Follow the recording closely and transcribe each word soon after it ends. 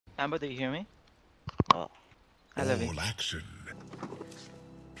Amber, do you hear me? Oh. I love you. All action.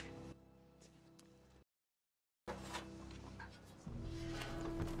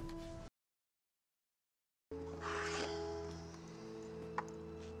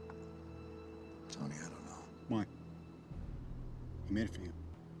 Tony, I don't know. Why? He made it for you.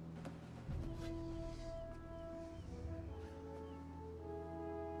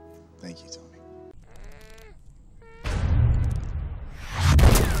 Thank you, Tony.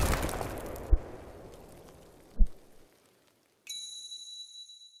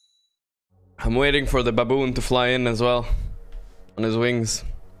 I'm waiting for the baboon to fly in as well. On his wings.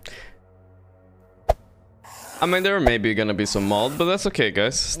 I mean, there may be gonna be some mold, but that's okay,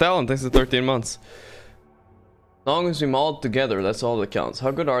 guys. Stalin takes the 13 months. As long as we mold together, that's all that counts. How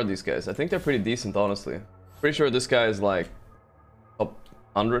good are these guys? I think they're pretty decent, honestly. Pretty sure this guy is like top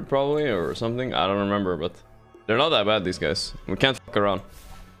 100 probably or something. I don't remember, but they're not that bad, these guys. We can't fuck around.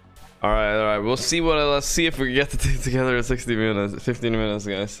 Alright, we'll see let's see if we get the team together in 60 minutes, 15 minutes,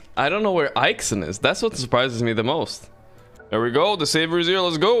 guys. I don't know where Eixn is. That's what surprises me the most. There we go, the saver is here,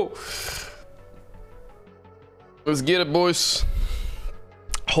 let's go. Let's get it, boys.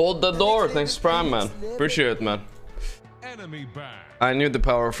 Hold the door, thanks Prime, man. Appreciate it, man. I knew the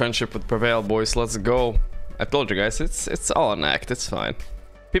power of friendship would prevail, boys, let's go. I told you guys, it's all an act, it's fine.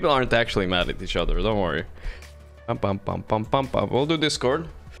 People aren't actually mad at each other, don't worry. We'll do Discord.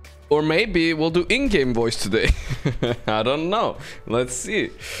 Or maybe we'll do in-game voice today. I don't know. Let's see.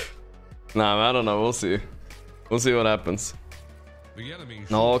 Nah, I don't know. We'll see. We'll see what happens.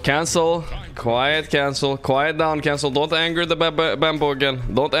 No, cancel. Quiet, cancel. Quiet down, cancel. Don't anger the Bamboe again.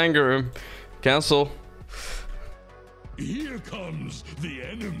 Don't anger him. Cancel. Here comes the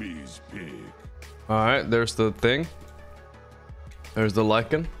enemy's pick. Alright, there's the thing. There's the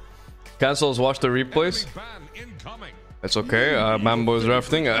lichen. Cancels, watch the replays. It's okay, Bamboe is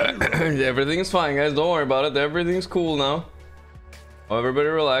drafting. Everything is fine, guys. Don't worry about it. Everything's cool now. Oh, everybody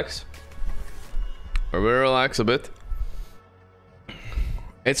relax. Everybody relax a bit.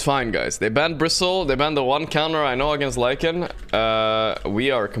 It's fine, guys. They banned Bristle. They banned the one counter I know against Lycan. We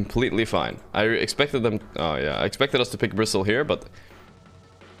are completely fine. I expected them... Oh, yeah. I expected us to pick Bristle here, but...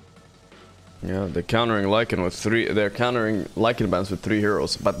 Yeah, they're countering Lycan with 3... They're countering Lycan bans with 3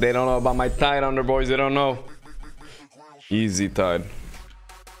 heroes. But they don't know about my Tide under, boys. They don't know. Easy Tide.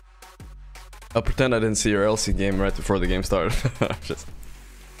 I'll pretend I didn't see your LC game right before the game started.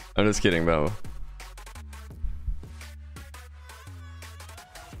 I'm just kidding, Bamboe.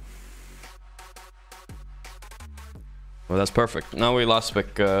 Well, that's perfect. Now we last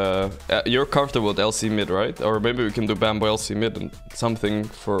pick. You're comfortable with LC mid, right? Or maybe we can do Bamboe LC mid and something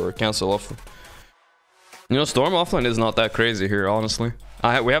for cancel off. You know, Storm offline is not that crazy here, honestly.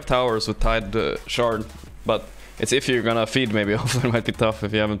 We have towers with Tide Shard, but it's if you're gonna feed, maybe offline might be tough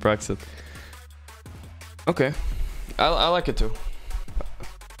if you haven't practiced it. Okay, I like it too.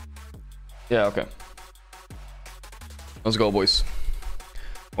 Yeah, okay. Let's go, boys.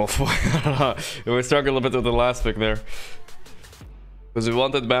 Oh, we struggled a bit with the last pick there. Because we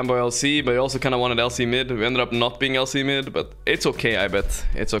wanted Bamboe LC, but we also kind of wanted LC mid. We ended up not being LC mid, but it's okay, I bet.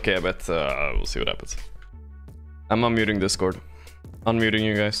 It's okay, I bet. We'll see what happens. I'm unmuting Discord. Unmuting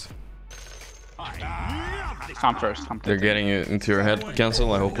you guys. Come first. They're getting you into your head.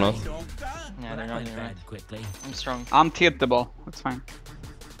 Cancel? I hope not. Yeah, they're not here. I'm strong. I'm tiltable. It's fine.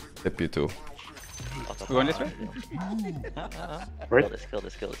 Tip you too. We're going this way? Right. Kill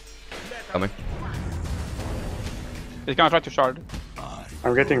this. Coming. He's gonna try to shard.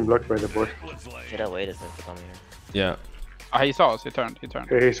 I'm getting blocked by the board. Should have waited since to come here. Yeah. Ah, he saw us. He turned.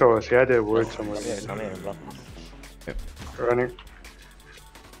 Yeah, he saw us. He had a word somewhere. Come here and block us. Yep. Running.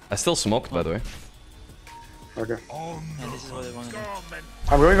 I still smoked, by the way. Okay. And this is what they want to do.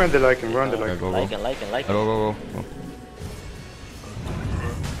 I'm going on the Lycan. We're on the Lycan. Okay, go. Like it. Go.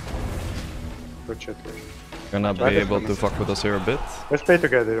 Good shit. Gonna be able to fuck with us here a bit. Let's play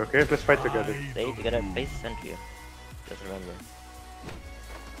together, okay? Let's fight together. Stay together, face sentry. Just remember.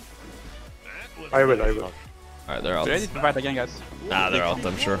 I will. Alright, they're out. Ready to fight again, guys? Nah, they're out,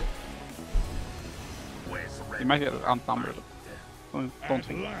 I'm sure. You might get outnumbered. Don't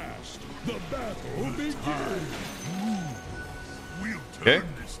think. Okay.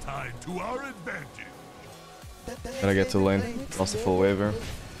 Gotta get to lane. Lost the full wave here.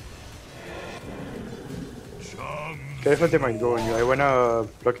 Careful, they might go on you. I wanna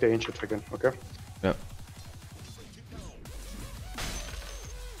block the ancients again, okay? Yeah.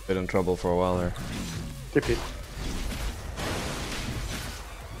 Bit in trouble for a while here. Tip it.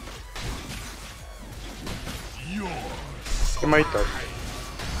 He might die.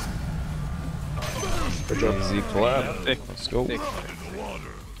 Good job. Easy clap. Let's go.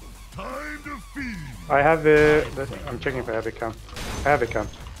 Time to feed. I have a. I'm checking if I have a camp. I have a camp.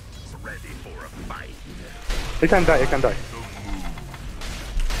 Ready for a fight. He can die. He can die.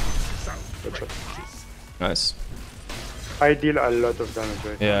 Good shot. Nice. I deal a lot of damage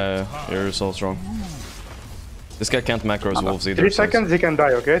right Yeah, you're so strong. This guy can't macro his wolves either. 3 so seconds he can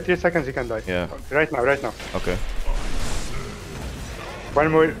die, okay? 3 seconds he can die. Yeah. Right now, right now. Okay.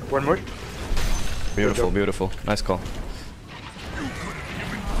 One more, one more. Beautiful, beautiful. Nice call.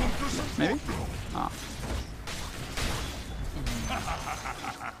 Maybe? Ah.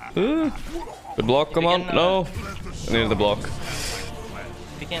 Good block, come on. No. I needed the block.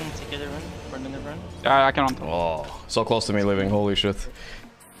 We can secure the run. Run in the run. Yeah, I can run top. Oh, so close to me living. Holy shit.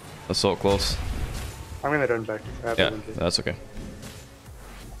 That's so close. I'm gonna run back. I have to Yeah, run back. that's okay.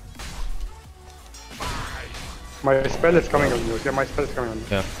 My spell is coming on you. Yeah, my spell is coming on you.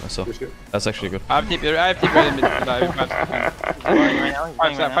 Yeah, I saw. You see? That's actually good. I have TP ready in mid to die. 5 He's going right now. He's going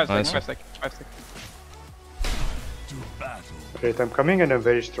right now. 5 Nice. seconds, 5 seconds, 5 seconds. To battle. Wait, I'm coming and I'm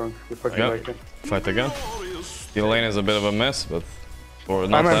very strong. You fucking Yeah. like it. Fight again. The lane is a bit of a mess, but for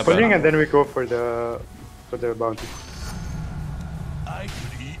not I'm that pulling bad. and then we go for the bounty. I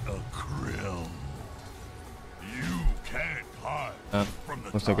could eat a krill. You can't hide from the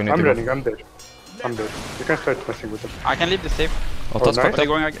Looks like we need I'm to go. running. I'm dead. I'm dead. You can start messing with them. I can leave the safe. I'll Oh, touch nice. back. They're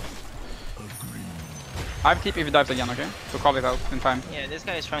going again. I have TP if he dives again, okay? So call it out in time. Yeah, this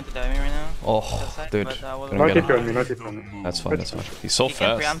guy is trying to dive me right now. Oh, dude. But I will. Couldn't Not get TP him. on me, not TP on me. That's fine, that's fine. He's so You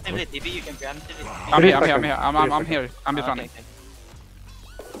can fast. preemptively TP. You can preemptively. I'm 3 here, I'm seconds. here. I'm here. I'm just running.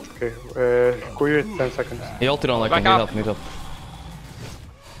 Okay, Kuyu 10 seconds. He ulted on like Back need up. help, need help.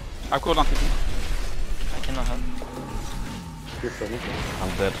 I've cooled on TP. I cannot help. Keep running.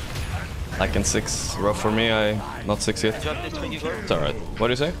 I'm dead. Like in 6. Rough for me, not 6 I yet. dropped this for you, Gorgc. It's alright. What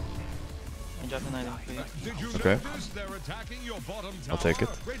do you say? I dropped an item for you. Okay. I'll take it.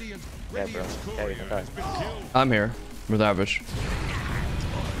 Yeah, bro. Yeah, you can die. I'm here with average.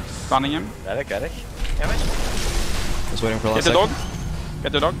 Stunning him. Garrick. Just waiting for Get last the dog. second.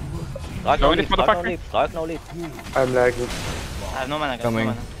 Get the dog. Dark Go no in this lead, dark no motherfucker. lead, dark no lead. I'm lagging. I have no mana, guys. Coming.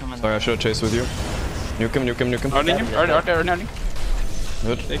 No mana. No mana. Sorry, I should have chased with you. Nuke him, nuke him, nuke him. Earning him. Earning.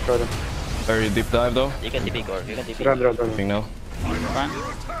 Good. Got him. Very deep dive though. You can TP, Gorgc. You can TP. Run. Looking now. Fine.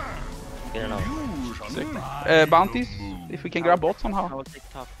 Get it out. Sick. Bounties. If we can grab both I somehow. will take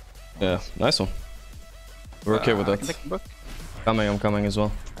top. Yeah, nice one. We're okay with I can that. take the book. I'm coming as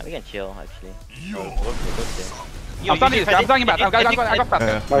well. We can chill, actually. Yo, I'm stunning you this. I'm stunning bat. I got Yeah, bat.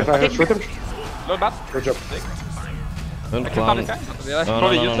 yeah. Nice, shoot him. Load bat. Good job. Don't I can stun clown. this guy. That's No,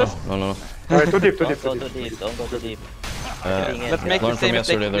 probably no, no, useless. no, no. Alright, too deep. Don't go too deep, don't go too deep. Let's make the Learn from same mistake.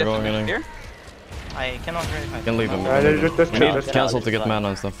 yesterday, they're going in. here. I cannot verify. You can leave him. Just We chill. need cancel to get mana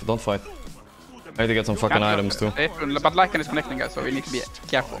and stuff. Don't fight. I need to get some fucking items too. But Lycan is connecting, guys, so we need to be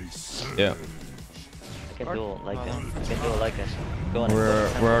careful. Yeah. You can do like this. You can do like this. Go on. We're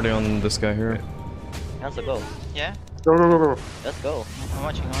already on this guy here. Cancel, go. Yeah? Go. Let's go. I'm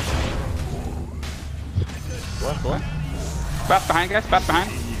watching. Go on. Bat behind, guys. Bat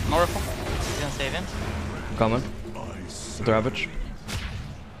behind. No reform. He's gonna save him. Coming. With the ravage.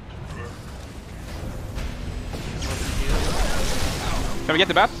 Can we get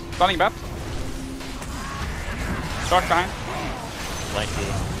the bat? Stunning bat. Dark behind. Like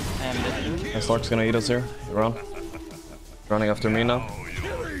I am dead. And Stark's gonna eat us here. Run. Running after me now.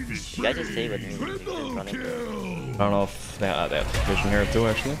 you guys just stay with me. You just run into it. I don't know if they had vision here too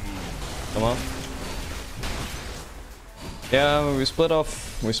actually. Come on. Yeah, we split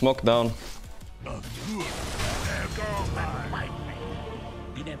off. We smoked down.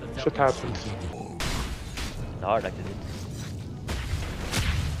 Shit happens. It's hard, actually.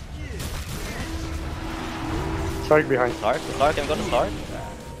 Stark behind. Stark, I'm gonna start.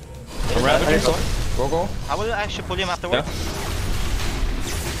 I'm ravaging. Go. I will actually pull him afterwards.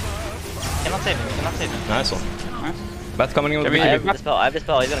 Cannot save him. Cannot save him. Nice one. Nice. Bat coming in with Can we- me. I have the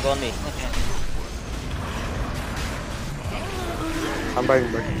spell, he's gonna go on me. Okay. I'm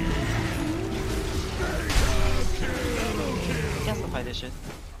buying back. We can still fight this shit.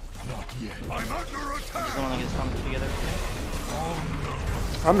 I'm under attack. Just don't wanna get stunned together.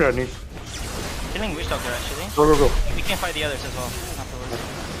 I'm running. Killing Witch Doctor actually. Go. We can fight the others as well afterwards.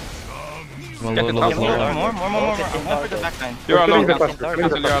 I'm a Get the little top bit floor. lower. More. I'm going for the backline. You're Killing alone, the cancel. faster, killing the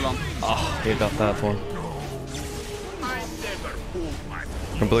Cancel, you're alone. He got that one.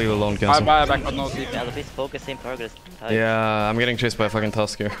 Completely alone I cancel. buy back, but no TP. Yeah, please focus, same progress. Yeah, I'm getting chased by a fucking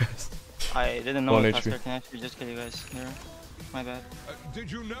tusk here. I didn't know One that HP. Tusker can actually just kill you guys. There. My bad.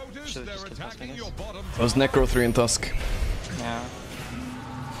 Did you notice Should've they're just killed Tusk, I attacking guess. your bottom It was Necro 3 and Tusk. Yeah.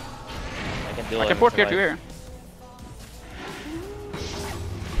 I can do I it. can port here too here.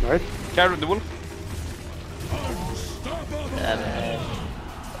 Right? Carry the wolf.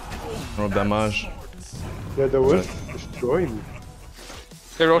 No damage. Yeah, the wolf destroy me.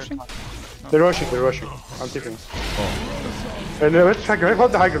 They're rushing. They're rushing. I'm taking. And let's try,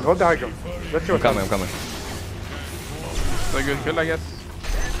 hold the high ground, Let's see I'm what coming, happens. I'm coming. They're good kill, I guess.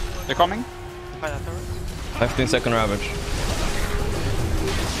 They're coming. 15-second ravage.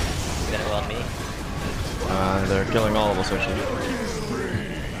 Gonna run me. They're killing all of us actually.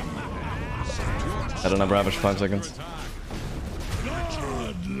 I don't have ravage 5 seconds.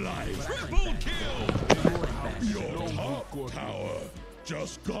 Power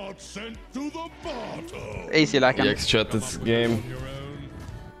just got sent to the bottom. AC lacking. EX chat this game.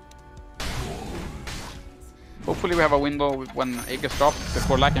 Hopefully we have a window when Aegis drops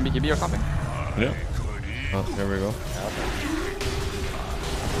before lack and BKB or something. Yeah. Oh, here we go.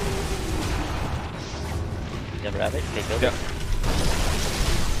 You have rabbit? Okay, go. Yeah.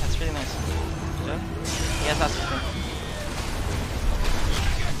 That's really nice. Good job. He has last system.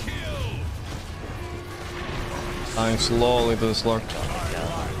 Dying slowly to the slurk.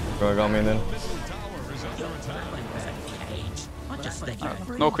 Bro, got me in.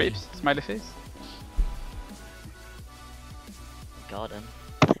 No creeps. Smiley face. Got him.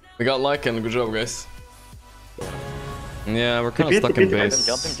 We got Lycan, good job guys. Yeah, we're kind of Repeat, stuck in repeat. base.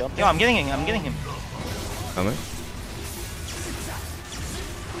 Jump him. Yo, I'm getting him. Coming.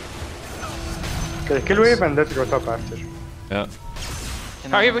 Okay, kill wave and let's go top after. Yeah.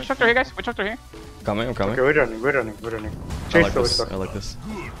 Oh, here, witch doctor here, guys. Witch doctor here. Coming, I'm coming. Okay, we're running. I Chase like those this. stuff. I like this.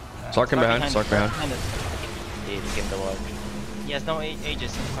 Sarkin behind, Sark behind. Behind us. Yeah, just give him the wall. He has no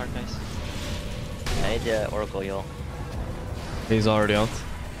ages in Clark, guys. I need the Oracle, yo. He's already out.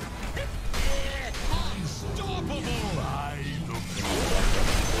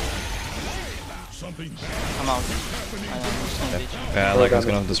 I'm out. I know, I'm just gonna ditch. Yeah, Lycan's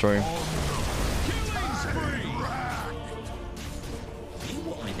gonna destroy him.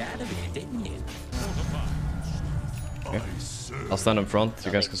 Okay. I'll stand in front,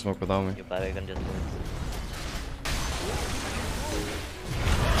 you guys can smoke without me. You probably can just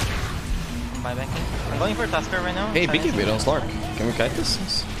I'm buybacking. I'm going for Tusker right now. Hey, Trying to BKB, see- don't Slark. Can we kite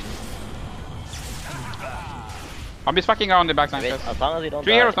this? I'll be fucking around the backside, wait, guys. as long as you don't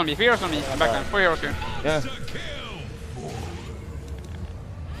 3 die. heroes on me. Backline. 4 heroes here. Yeah.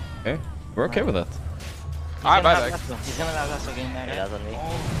 Okay, we're okay with that. I He's gonna have buyback. Lasso. He's gonna have Lasso game there. Yeah, that's on me.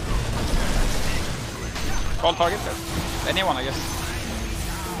 All targets, guys. Anyone, I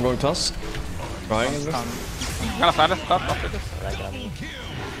guess. I'm going Tusk. Trying in this. Gonna silence stuff after this. I like it on me.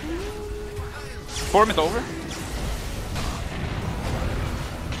 Form it over.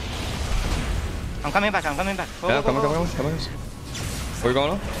 I'm coming back. Go, Yeah, go, come go, on. go. Where you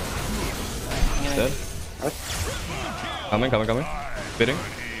going on? I'm gonna- Dead. Coming. Bidding.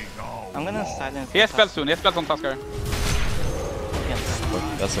 I'm gonna silence. He has spells soon. He has spells on Tusker.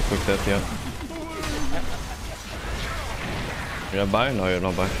 That's a quick death, yeah. You're not buying? No, you're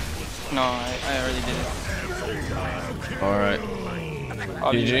not buying. No, I already did it. Alright.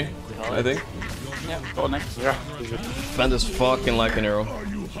 GG, I think. Go next. Yeah. Spend this fucking like an arrow.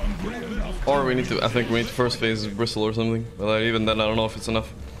 Or we need to, I think we need to first phase Bristle or something. But even then, I don't know if it's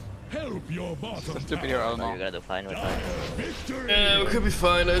enough. Help your bottom. Stupid hero, I don't You're know. gonna do fine with that. Yeah, we could be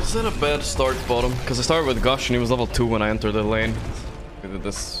fine. I just had a bad start bottom. Because I started with Gush and he was level 2 when I entered the lane. We did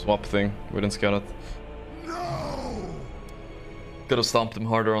this swap thing. We didn't scout it. Could have stomped him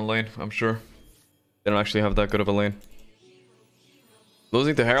harder on lane, I'm sure. They don't actually have that good of a lane.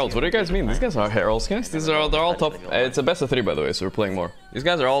 Losing to Heralds, what do you guys mean? These guys are Heralds, guys. They're all top. It's a best of 3 by the way, so we're playing more. These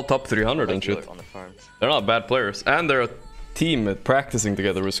guys are all top 300 and shit. On the farms. They're not bad players. And they're a team at practicing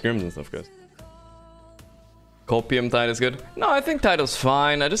together with scrims and stuff, guys. Copium Tide is good. No, I think Tide was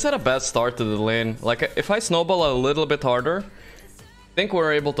fine. I just had a bad start to the lane. Like, if I snowball a little bit harder, I think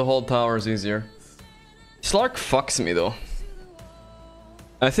we're able to hold towers easier. Slark fucks me though.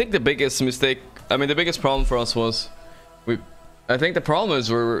 I think the biggest mistake, I mean the biggest problem for us was I think the problem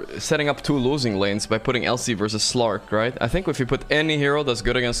is we're setting up 2 losing lanes by putting LC versus Slark, right? I think if we put any hero that's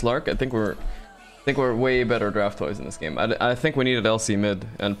good against Slark, I think we're way better draft-wise in this game. I think we needed LC mid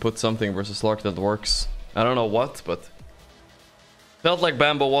and put something versus Slark that works. I don't know what, but felt like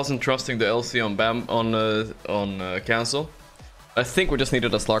Bamboe wasn't trusting the LC on Cancel. I think we just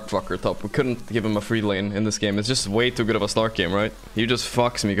needed a Slark fucker top. We couldn't give him a free lane in this game. It's just way too good of a Slark game, right? He just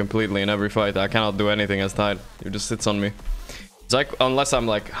fucks me completely in every fight. I cannot do anything as Tide. He just sits on me. It's like, unless I'm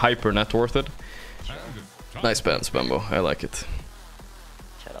like hyper net worth it. Nice pants, Bamboe. I like it.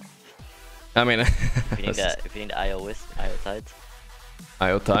 Shut up. I mean, If you need IO Tide.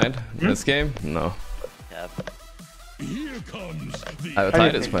 IO Tide in this game? No. Yeah. Here comes the I have a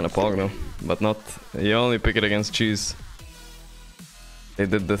Titus playing a Pog though, but not. You only pick it against cheese. They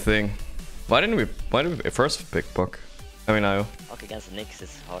did the thing. Why didn't we first pick Puck? I mean, Io. Puck against Nyx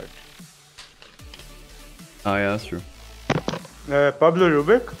is hard. Oh yeah, that's true. Pablo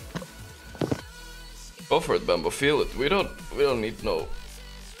Rubik. Go for it, Bambo. Feel it. We don't need no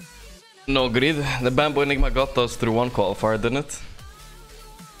grid. The Bambo Enigma got us through one qualifier, didn't it?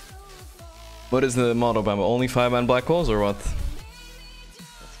 What is the motto, Bambo? Only 5-man black holes or what?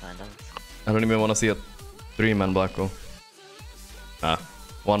 Let's find out. I don't even want to see a 3-man black hole. Ah,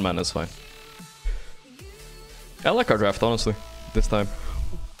 1 man is fine. I like our draft, honestly, this time.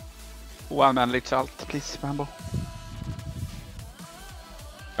 1 man lich alt, please, Bambo.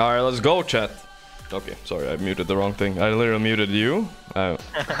 Alright, let's go, chat. Okay, sorry, I muted the wrong thing. I literally muted you. Alright,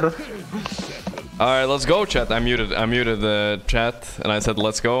 let's go, chat. I muted the chat and I said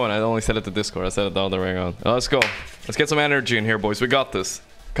let's go, and I only said it to Discord. I said it the other way around. Let's go. Let's get some energy in here, boys. We got this.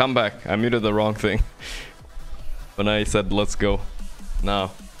 Come back. I muted the wrong thing. When I said let's go.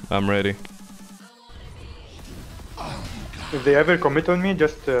 Now, I'm ready. If they ever commit on me,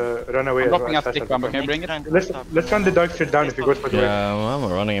 just run away. I'm dropping a stick, Bambo. Can you bring it? Let's run the dark straight down if he goes for the wave. Yeah, well, I'm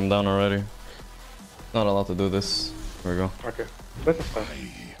running him down already. Not allowed to do this. There we go. Okay, this is fine.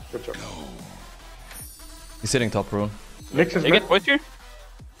 Good job. He's sitting top row. Nyx is You get voice here?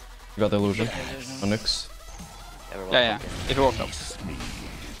 You got the illusion on Nyx. Yeah. If it walks up.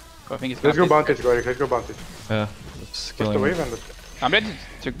 I think it's Let's go gonna bounties, Gorgc. Let's go bounties. Yeah, it's Push killing the him. wave and let's go. I'm ready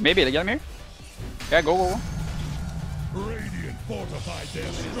to maybe get him here. Yeah, go. Radiant fortified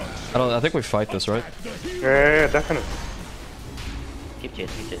their structure. I think we fight this, right? Yeah, definitely. Keep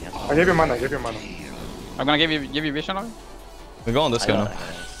chasing. I give you mana, I'm gonna give you vision of it. We go on this guy now.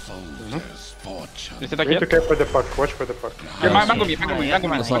 Soldier's fortune. Is it You like need to here? care for the puck. Watch for the puck. Mango me.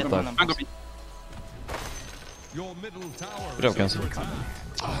 That's not that. Mango me. Your middle tower Good job, Cancel.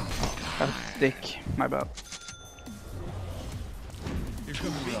 Stick. My bad. if the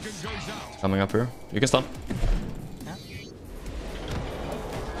beacon goes out. Coming up here. You can stun.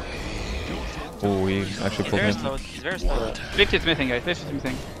 Oh, he actually He's pulled very me. slow. He's very slow. Lift is missing, guys. Lift is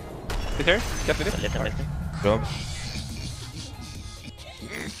missing. Is here? Get with it. Lift him. Good job.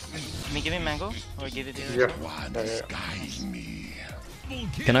 Can we give him mango? Or give it to Yeah. Guide me.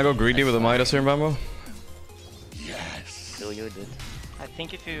 Can I go greedy with the Midas here, Bambo? Yes. Do you, dude? I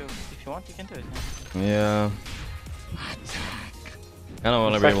think if you want, you can do it. Yeah. I don't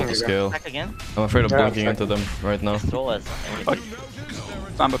want to be able to scale. Back again. I'm afraid of Yeah, blinking into them right now. Throw us.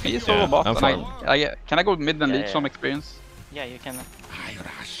 Bambo, can you solo Yeah, bot? I'm And can I go mid and Yeah, leech yeah. some experience? Yeah, you can. I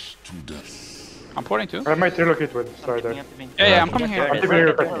rush to the I'm pouring too. I might relocate with. Sorry, Picking there. up the bean. Yeah, I'm coming Yeah, here. I'm giving you a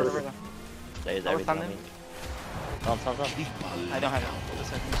Where, cut. where, where, where? There is I'll everything. stun him. Stun. I don't have it.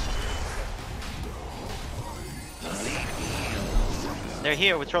 Just a second. They're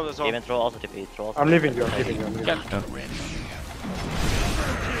here with troll as well. Even throw also TP. Throw also. I'm leaving you. I'm leaving. Yeah.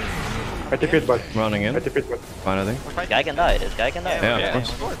 I TP it, but Running in. I TP it, but Fine, I think. We're This fighting. guy can die. This guy can die. Yeah, Yeah.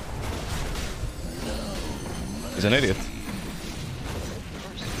 of course. He's an idiot.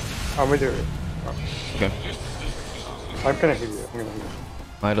 I'm with you. Okay. I'm gonna heal you.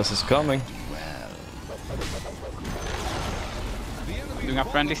 Midas is coming. Doing a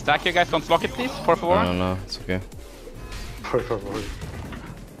friendly stack here, guys. Don't block it, please. 4 for 1. No, it's okay. Por favor.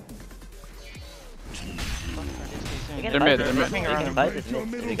 We can They're fight mid, this. they're We mid. can fight this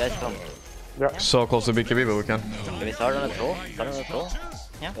mid. If you guys come. So close to BKB, but we can. Can we start on a throw? Start on a throw?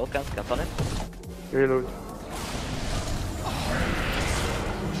 Yeah. Go, can stun it. Reload. Okay.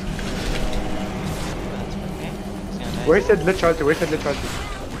 He's gonna die. Wasted lich ulti. Wasted lich ulti.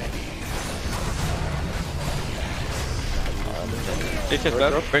 Leech is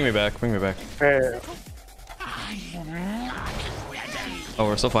dead. Bring me back, bring me back. Oh,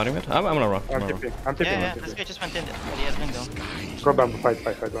 we're still fighting it? I'm gonna run. I'm I'm gonna run. TPing. I'm TPing. Yeah, I'm yeah. This TPing. guy just went in. But he has been though. Go Bambo. Fight.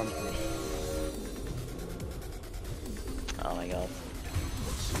 Bambo. Oh my god.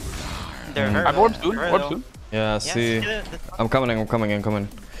 They're hurt. I board soon. They're hurt, Board though. soon. Yeah, Yes, see. get it. I'm coming.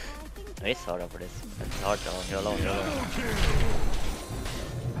 It's hard for this. It's hard though. You're alone.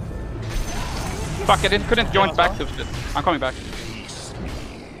 Fuck, I couldn't join back to shit. I'm coming back.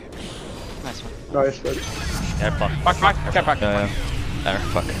 Nice one. Nice. Air fuck. Fuck. Okay, back. Yeah. There,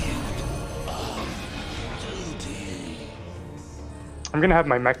 fuck. I'm gonna have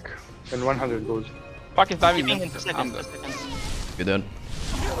my mech in 100 gold. Fuck is diving Keeping me. in 2 seconds. 2 seconds. You dead.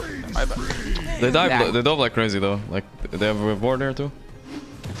 My bad. They dove like crazy though. Like, they have a ward there too?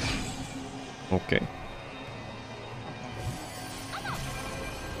 Okay.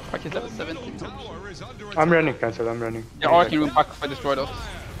 Fuck is level 17. I'm running, Cancel. I'm running. Yeah, Arcane Room Fuck I destroyed us.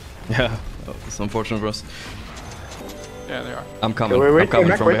 Yeah, it's unfortunate for us. Yeah, they are. I'm coming. Okay, wait, I'm coming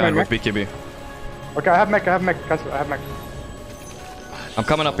Mac, from wait, behind Mac. with BKB. Okay, I have mech. Cancel, I have mech. I'm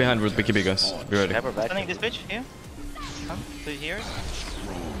coming up behind with BKB, guys. Be ready. Pepper back. Stunning this bitch here. Come to here.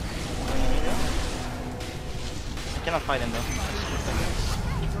 I cannot fight him though.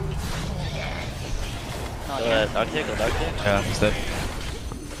 No, I can't. Dark tick. Yeah, he's dead.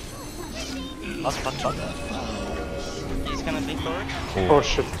 Fuck. He's gonna be forward. Oh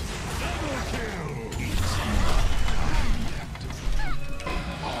shit.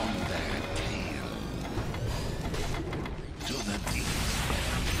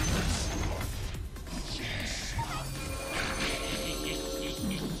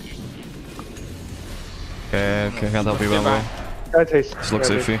 Okay, can't help you, Bamboe. That is. This looks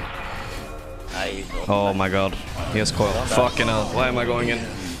iffy. Oh my god. He has coil. Fucking hell. Why am I going in?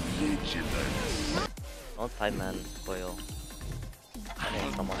 Don't fight, man. Coil. I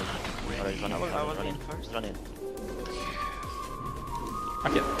need someone. Or he's running. I was in first. He's running.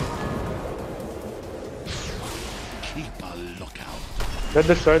 Okay. Keep a lookout. Let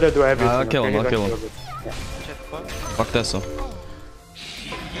the Strider do everything. I'll kill him, okay? I'll kill him. Check fuck. Fuck this one.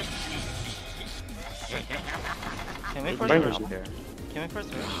 Can we Fine, first? Rishi. Can we first?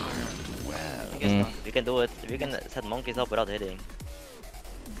 I guess Mm. not. We can do it. We can set monkeys up without hitting.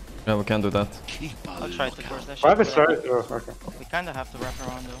 Yeah, we can't do that. Keep a I'll try to force that I have a shit. Strider. Oh, okay. We kinda have to wrap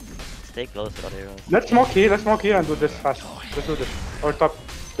around though. Stay close without heroes. Let's smoke here and do this fast. Let's do this. Or top.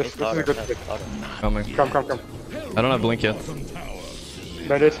 This is a good fit. Coming. Come. I don't have blink yet.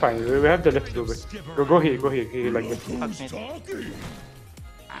 But it's fine. We have the left to do it. Go here, like this. Fuck me.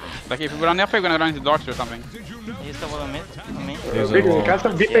 Like if we run up, we're gonna run into darks or something. Use the wall on mid. On me. Use a wall.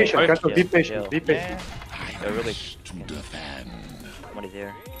 Cancel, be patient, Yeah, cancel, be yeah, patient, yeah. be patient. They're really. to defend. Somebody's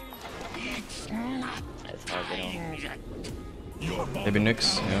here. It's hard, you know. Maybe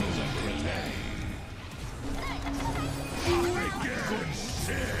Nyx. Yeah.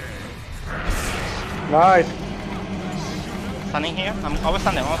 Nice. Stunning here. I was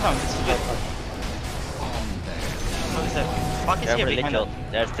stunned. This is good. What is that? Fuck is here Careful, behind kill. us.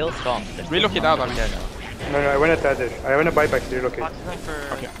 They're still strong. They're still Relocate out, I mean. there now. No, I wanna add it. I wanna buy back to relocate. Fox is going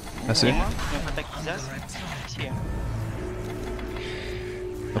for... Okay. I see. Nemo. You can protect possess. He's here.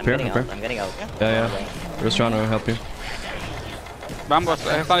 Up here, getting up out. here. I'm getting out. Yeah. We're just trying to help you. Bamboe,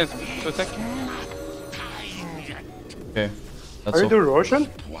 his stun is 2 sec. Okay. Are That's you all. doing Roshan?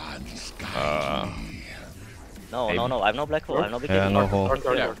 No, I have no black hole. I have no big Yeah, no hole.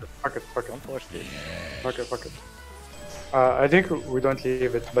 Okay, Yeah. fuck it. Don't force this. Okay. I think we don't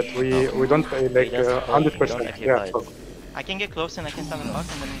leave it, but we don't play like 100%. Yeah, fuck. I can get close and I can stun the fuck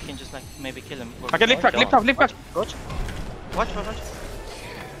and then we can just like maybe kill him. I can lift back. Watch.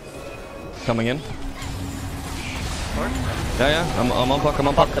 Coming in. Yeah. I'm on puck.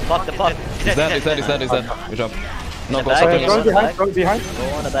 The fuck. He's dead. Good job. No, go Back. something. Go behind. Go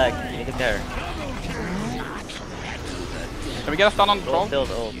on the back. You need to care. Can we get a stun on Go troll? still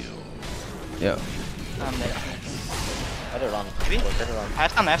ult. Yeah. Better run. Maybe? Better run. I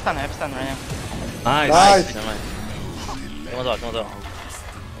have stun right now. Nice. Never mind. Come on.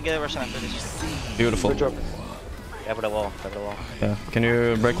 I'll get a version after this. Beautiful. Good job. Cover the wall. Yeah. Can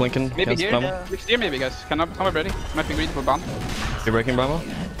you break Lincoln? Maybe Cancel here. Bamboe? Next here, maybe, guys. Can someone ready? Might be greedy for ban. You breaking Bamboe?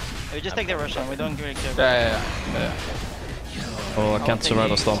 We just take the version. We don't really care. Yeah. Oh, I can't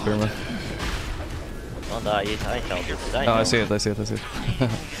survive a stomp here, man. Don't die. He's ice out. Oh, I see it.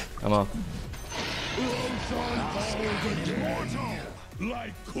 I'm out.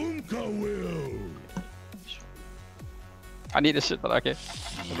 Like Kunka will. I need this shit, but okay.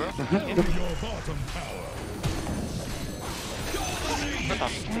 Your bottom tower.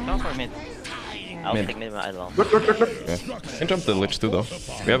 Take off or mid? I'll Mid. take mid as well. Look. Okay. Can jump the Lich too, though.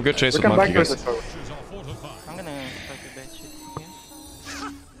 We have good chase We with can Monkey, back guys. this tower. I'm gonna try to bait shit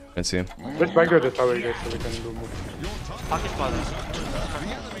here. Can see him. Let's back the tower, guys, so we can do more. Pocket bottom.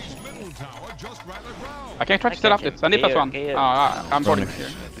 I can try to set up this. I need plus one. Okay. I'm boarding here.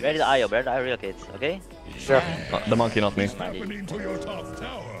 Where the IO? Where the IO relocates? Okay? Yeah. The monkey, not me. Happening to your top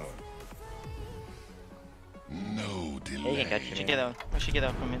tower. No Yeah, you delay. can catch We him. should get out. We should get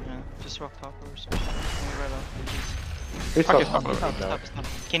out from mid, man. Just rock top or something. Right out. It's Okay, top. stop. Stop.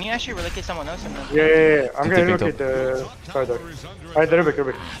 Can you actually relocate someone else and then? Yeah. I'm gonna Tipping relocate the Strider. Alright, the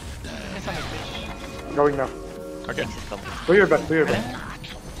Rubik. It's on the bridge. Going now. Okay. Do your best.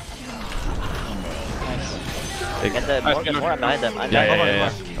 Get the more behind them. I'm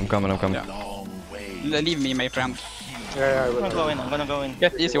Yeah. I'm coming. Yeah. Leave me, my friend. Yeah, I I'm will. gonna go in.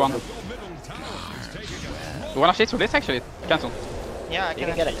 Get easy one. You wanna chase for this actually? Cancel. Yeah, I You can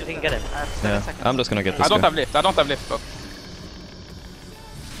can get it. You can get it. I have 7 Yeah. seconds. I'm just gonna get this I don't guy. have lift, but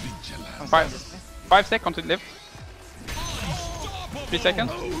I'm 5 sorry. 5 seconds to lift. 3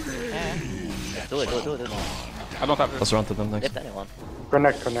 seconds. Yeah. Do it. I don't have Let's run to them next. Lift anyone.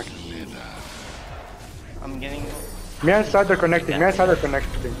 Connect. I'm getting. Me and Sad are connecting. If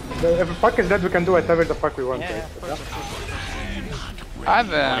the puck is dead, we can do whatever the fuck we want. Yeah, right? of course. I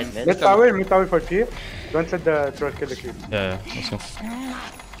have Mid tower for P. Don't let the troll kill the creep. Yeah, let's go.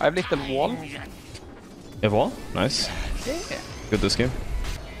 I have little wall. You have wall? Nice. Yeah. Good this game.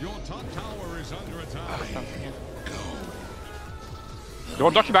 Your top tower is under attack.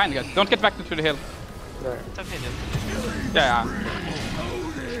 You're dark behind, guys. Don't get back to the hill. It's okay, dude. Yeah.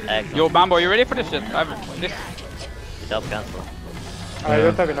 Excellent. Yo, Bamboe, you ready for this shit? I have this. Good job, cancel. I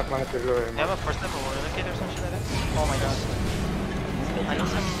don't have enough mana to blow him. You have a first level water kid or some shit like that? Oh my god. I need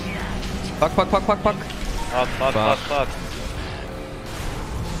some. Puck. Fuck.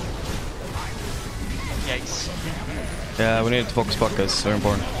 Yikes. Yeah, we need to focus puck, guys. Very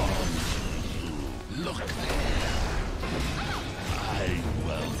important.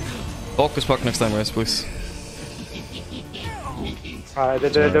 Focus puck next time, guys, please.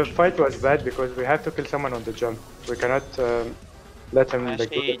 The fight was bad because we have to kill someone on the jump. We cannot let him like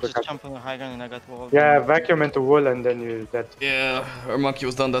Actually, go just jump on the high ground and I got walled. Yeah, vacuum into wall and then you that. Yeah, our monkey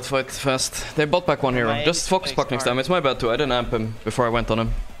was done that fight fast. They bought back one hero. Just focus puck next time. It's my bad too. I didn't amp him before I went on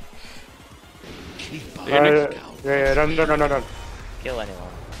him. Run. Kill anyone.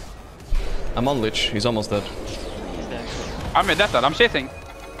 I'm on Lich. He's almost dead. He's dead. I'm at that. I'm chasing.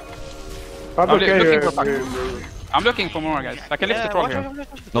 Pablo, I'm okay, looking for puck. I'm looking for more, guys. I can lift the troll here.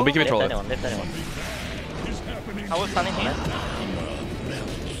 No, BKB troll Lift it. anyone. I was stunning him.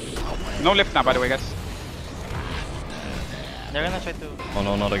 No lift now, by the way, guys. They're gonna try to. Oh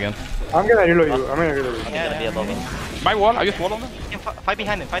no, not again. I'm gonna reload you. I'm gonna be above him. My wall. I just wall on them. You can fight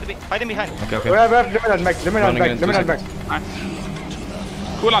behind him. Fight him behind. Okay. We have limited max. Running in 2 seconds. Nice.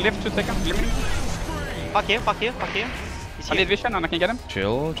 Cool on lift 2 seconds. Fuck you. He's I here. need vision and I can get him.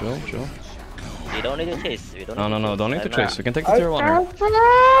 Chill. We don't need to chase. No, don't need to chase. We can take the tier 1 here.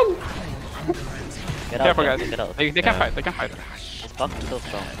 Get out, Careful, guys. Get out. They can fight. They can fight. This puck is so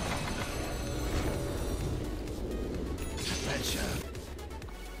strong.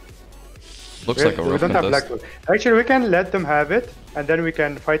 Looks like a We rough don't have contest. Blackwell. Actually, we can let them have it, and then we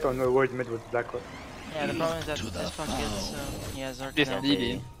can fight on the word mid with Blackwell. Yeah, the problem is that this fuck is. He has Zark This now.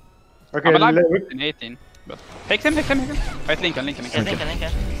 DD. Okay, I'm alive in 18. But take him. Fight Lincoln. Yeah,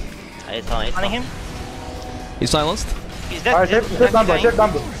 Lincoln. I saw Stunning him. He's silenced? He's dead. Alright,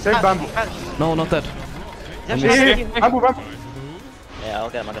 save Bamboe. No, not dead. Hey, Bamboe. Yeah, I'll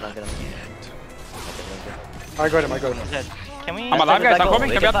get him. I got him. He's dead. Can we? I'm alive, guys. I'm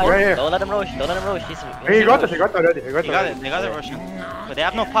coming. Can we have more? Yeah. Don't let him rush. He got it already. They got it, Russian. But they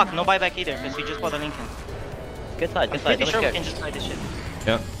have no puck, no buyback either, because we just bought a Lincoln. Good fight. I'm pretty sure we can just fight this shit.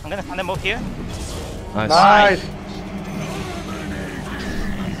 Yeah. I'm gonna stun them both here. Nice. Nice.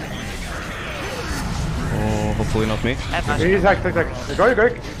 Oh, hopefully not me. He's hacked. Go.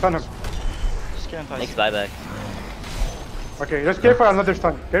 Stun him. Just kill him twice. Next buyback. Okay, just care for another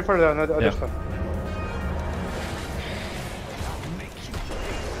stun. Other stun.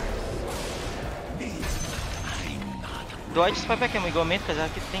 Do I just fight back and we go mid? Because I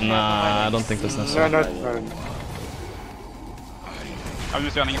keep thinking. Nah, I don't think that's necessary. No. I'm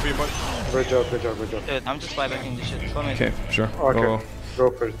just running for you, boys. Good job. Dude, I'm just buybacking this shit. Go mid. Okay, sure. Okay, go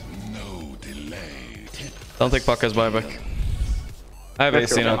for it. Don't take puck as buyback. I have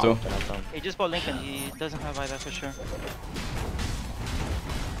Let's AC go. now too. He just bought Lincoln. He doesn't have buyback for sure.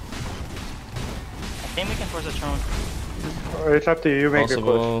 I think we can force a throne. It's up to you. Make the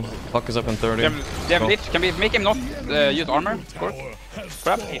call. Possible. Puck is up in 30. They have lit. Can we make him not use armor?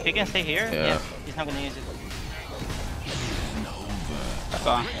 Perhaps? If he can stay here, yeah, he's not gonna use it. That's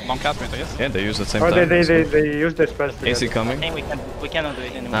a long cast range, I guess. Yeah, they use it same Oh, time. they use the spells together. AC I coming. think we cannot do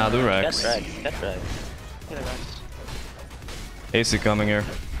it anymore. Nah, do Get Rex. drags. Kill the guys. AC coming here.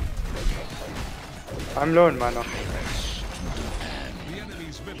 I'm low in mana.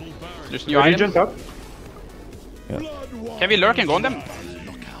 There's new items. Regent up. Can we lurk and go on them?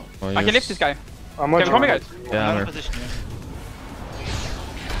 Or I can lift this guy. I'm Can we come here, guys? Yeah, I'm Another here. position here.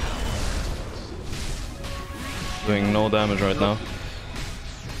 Doing no damage right now.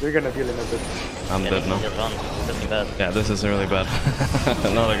 We're gonna deal in a bit. I'm dead now. Just run. It's looking bad. Yeah, this is really bad.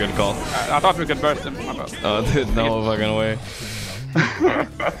 Not a good call. I thought we could burst him. My bad. Oh, dude, no fucking way.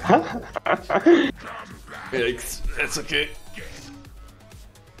 Yikes, it's okay.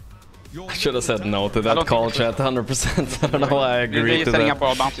 I should have said no to I that don't call, think chat, 100%. I don't know why I They're agreed to setting that. up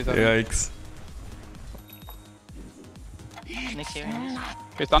all bounties. Yikes. Nick's here. Can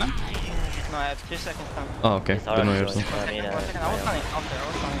you stun him? No, I have 2 seconds time. Oh, okay. Didn't know you were still. I mean, 1 second. I was stunning. Out there. I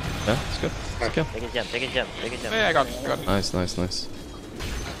was stunning. Yeah, it's good. It's good. take his gem. Yeah, I got it. Nice.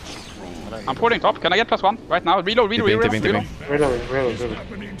 I'm porting top. Can I get +1 right now? Reload. Reload.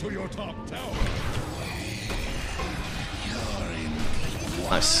 Happening to your top tower.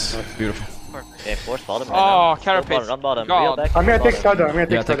 Nice. Beautiful. Okay, force bottom right Oh, now. carapace. Run bottom. God. Real back. I'm gonna take bottom. Sada.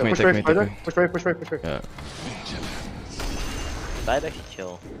 Yeah, take me, take me, take me. Push away. Yeah. Buyback should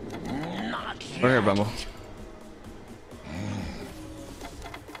chill. We're here, Bamboe.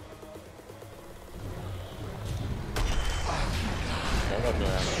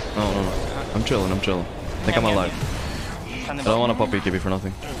 No. I'm chilling. I think I'm alive. I don't want to pop EKB for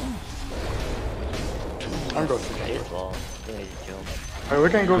nothing. I'm going. He's wall. Chill. We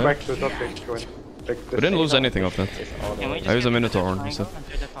can go back to the top lane. Go in. We didn't lose anything off that. It's all the Can we way. just I use a get Minotaur the horn triangle instead.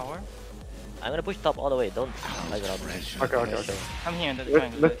 and do the tower? I'm gonna push top all the way. Don't like it up. Okay. I'm here in the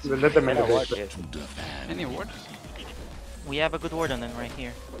Let triangle. them in Ward the here. Any wards? We have a good ward on them right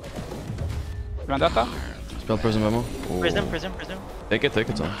here. Vendetta? Spell Prism Bamboe. Ooh. Prism. Take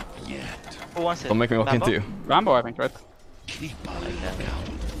it, son. Who wants it? Don't make me walk Bamboe? into you. Bamboe, I think, right?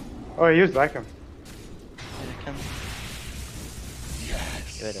 Oh, I used Vacuum. You can-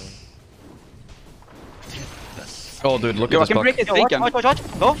 Give it to me. Oh, dude, look Yo, at I this can buck. break his Yo, Lincoln.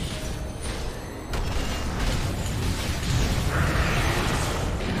 watch. Go.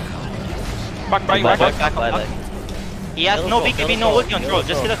 Back. Buyback. He has no BKB, no ulti on troll.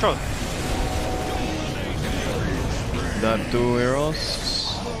 Just kill the troll. That 2 heroes.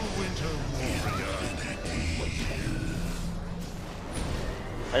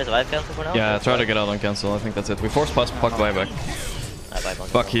 What is Vibe cancel for now? Yeah, try to get out on cancel. I think that's it. We force pass Puck buyback.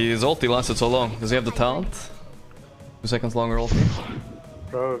 Fuck, his ulti lasted so long. Does he have the talent? 2 seconds longer ulti?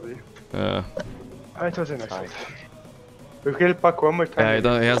 Probably. Yeah. It was a nice fight. We kill Puck one more time.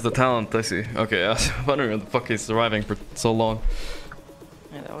 Yeah, he has the talent, I see. Okay, I was wondering what the fuck he's surviving for so long.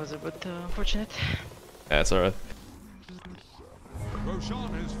 Yeah, that was a bit unfortunate. Yeah, it's alright.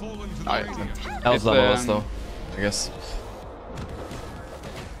 Roshan has fallen to the Alright. radiant. That was It's, level us though, I guess.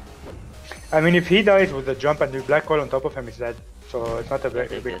 I mean, if he dies with the jump and the black hole on top of him, he's dead. So it's not a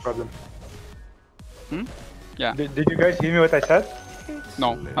big problem. Yeah. Did you guys hear me what I said?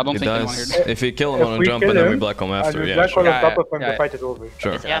 No, I don't He think anyone dies. heard. If we kill him If on a we jump kill and then we him, black him And after, with yeah, black hole sure. on top of him, Yeah, the fight is over.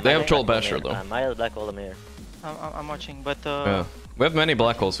 Sure. Yeah, They have but- troll basher though. I might have black hole him here. I'm watching, but Yeah. We have many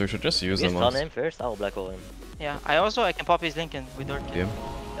black holes, so we should just use You them. stun once. him first, I will black hole him. yeah. I can pop his Lincoln with Orchid. Yeah.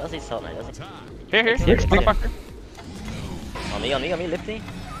 Does he stun? Does he? Here. Here. Back. On me, lift me.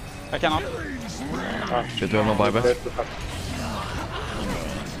 I cannot. Shit, we have no buyback.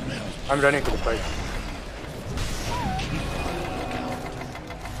 I'm running to the fight.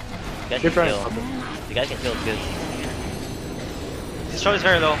 You guys Keep can running. kill. You guys can kill, it's good. His troll is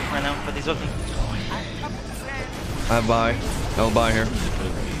very low right now, but he's ulting. I have buy. I'll buy here.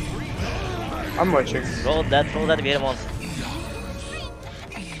 I'm watching. Roll that if you hit him once.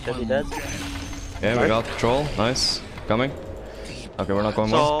 Should be dead. Yeah, we got troll. Nice. Coming. Okay, we're not going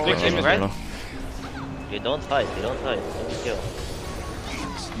So, more. Big Jimmy, right? You don't fight, don't kill.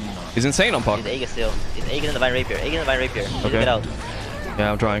 He's insane on Puck. He's Aegis still. He's Aegis in the Vine Rapier. Okay. Get out.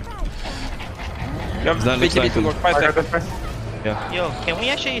 Yeah, I'm trying. You have That looks BKB like to him. work 5 Okay, seconds. that's fine. Yeah. Yo, can we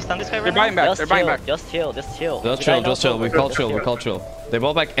actually stun this guy They're right buying now? back. They're buying back. Just chill. Just chill. We call chill. They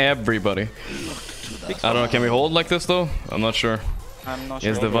bought back everybody. I don't know, can we hold like this though? I'm not sure. I'm not He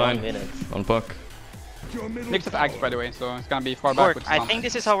has sure. divine on Puck. Mix of Axe, by the way, so it's gonna be far back Gorgc, with I stun. think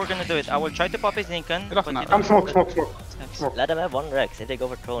this is how we're gonna do it. I will try to pop his Lincoln. It doesn't but matter. I'm smoke. Let them have one Rex. If they go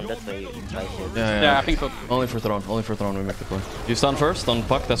for Throne, that's why you try shit. Yeah, I think so. Only for Throne we make the play. You stun first on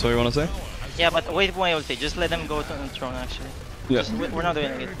Puck, that's what you want to say? Yeah, but wait for my ulti. Just let them go to the throne actually. Yeah. We're not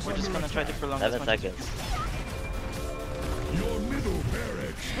doing it. We're just gonna try to prolong this 7 much. seconds. Your middle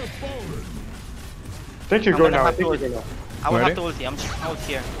barracks have fallen. I think you I'm go gonna now. I have think to you go now. I will Ready? have to ulti. I'm just out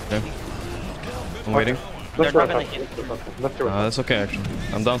here. Okay. I'm waiting. Let's They're go not attack. gonna Let's do it. That's okay actually.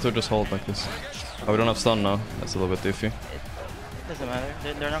 I'm down to just hold like this. Oh, we don't have stun now. That's a little bit iffy. Doesn't matter.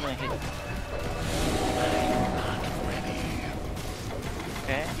 They're not gonna hit.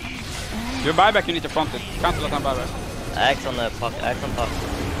 Okay. Your buyback, you need to front it. Cancel that on buyback. Axe on the Puck.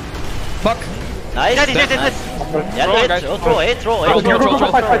 Puck! Nice. Dead. Yeah, Throw, hit. guys. Throw.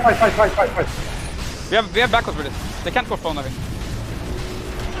 Go, fight. We have backwards with it. They can't go phone of it.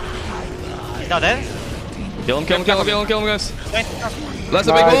 He's not dead. Kill him, guys. Wait, That's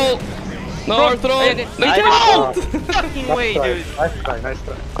a big Nice. hole! No, Throne! Nice. fucking way, dude. Nice try.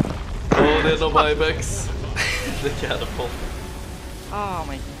 Oh, there's no buybacks. The catapult. Oh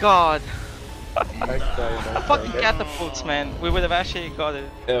my god. Nice try. Fucking catapults, man. We would have actually got it.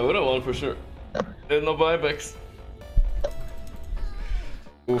 Yeah, we would have won for sure. There's no buybacks.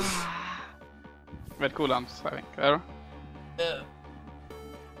 Oof. Red cooldowns, I think. Error.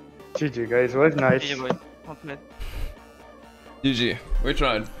 GG guys, was nice. GG, boy. Well played. GG. We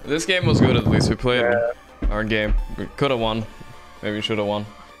tried. This game was good at least. We played our game. We could have won. Maybe we should have won.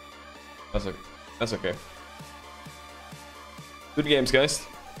 That's okay. Good games, guys.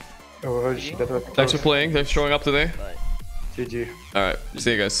 Oh, shit, that was Thanks for playing. Thanks for showing up today. GG. Alright,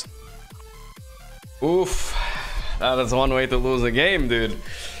 see you guys. Oof. That is one way to lose a game, dude.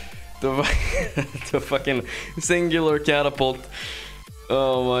 The fucking singular catapult.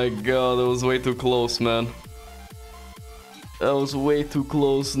 Oh my god, that was way too close, man. That was way too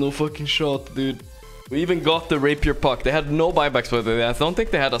close. No fucking shot, dude. We even got the rapier puck. They had no buybacks with it. I don't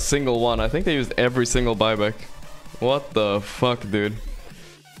think they had a single one. I think they used every single buyback. What the fuck, dude?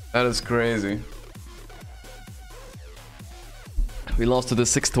 That is crazy. We lost to the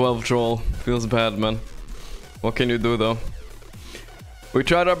 6-12 troll. Feels bad, man. What can you do, though? We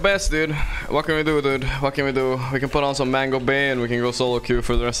tried our best, dude. What can we do, dude? What can we do? We can put on some Mango Bay and we can go solo queue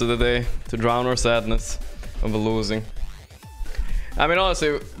for the rest of the day to drown our sadness of losing. I mean,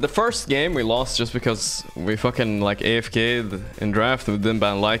 honestly, the first game we lost just because we fucking like AFK'd in draft. We didn't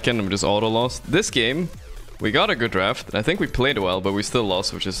ban Lycan and we just auto lost. This game, we got a good draft. And I think we played well, but we still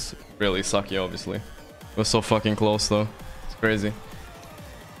lost, which is really sucky, obviously. It was so fucking close, though. It's crazy.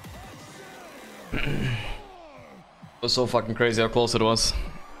 It was so fucking crazy how close it was.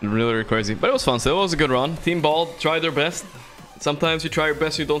 Really, really crazy. But it was fun still. It was a good run. Team Ball tried their best. Sometimes you try your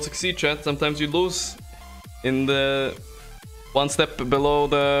best, you don't succeed, chat. Sometimes you lose in the one step below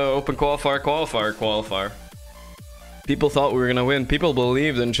the Open Qualifier. People thought we were gonna win. People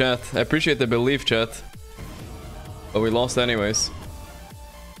believed in chat. I appreciate the belief, chat. But we lost anyways.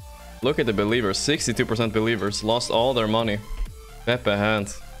 Look at the believers. 62% believers. Lost all their money. Pepe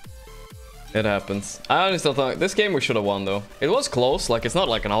hands. It happens. I honestly thought this game we should have won though. It was close. Like, it's not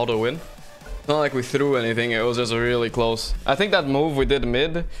like an auto win. It's not like we threw anything. It was just really close. I think that move we did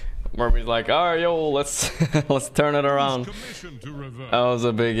mid, where we like, alright, yo, let's let's turn it around. That was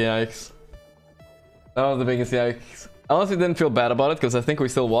a big yikes. That was the biggest yikes. I honestly didn't feel bad about it because I think we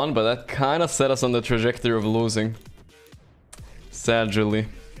still won, but that kind of set us on the trajectory of losing. Sadly.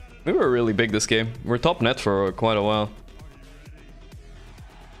 We were really big this game. We're top net for quite a while.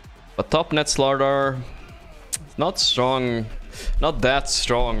 But top net Slardar, not strong, not that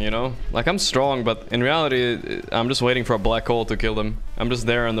strong, you know? Like, I'm strong, but in reality, I'm just waiting for a black hole to kill them. I'm just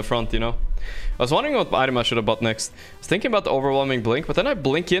there in the front, you know? I was wondering what item I should have bought next. I was thinking about the overwhelming blink, but then I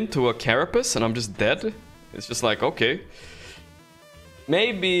blink into a carapace and I'm just dead. It's just like, okay.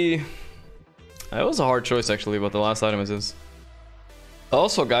 Maybe... It was a hard choice, actually, what the last item is.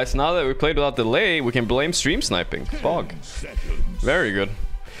 Also, guys, now that we played without delay, we can blame stream sniping. Fog. Very good.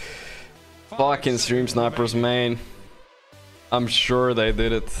 Fucking stream snipers, man. I'm sure they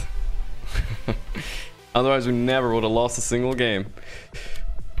did it. Otherwise, we never would have lost a single game.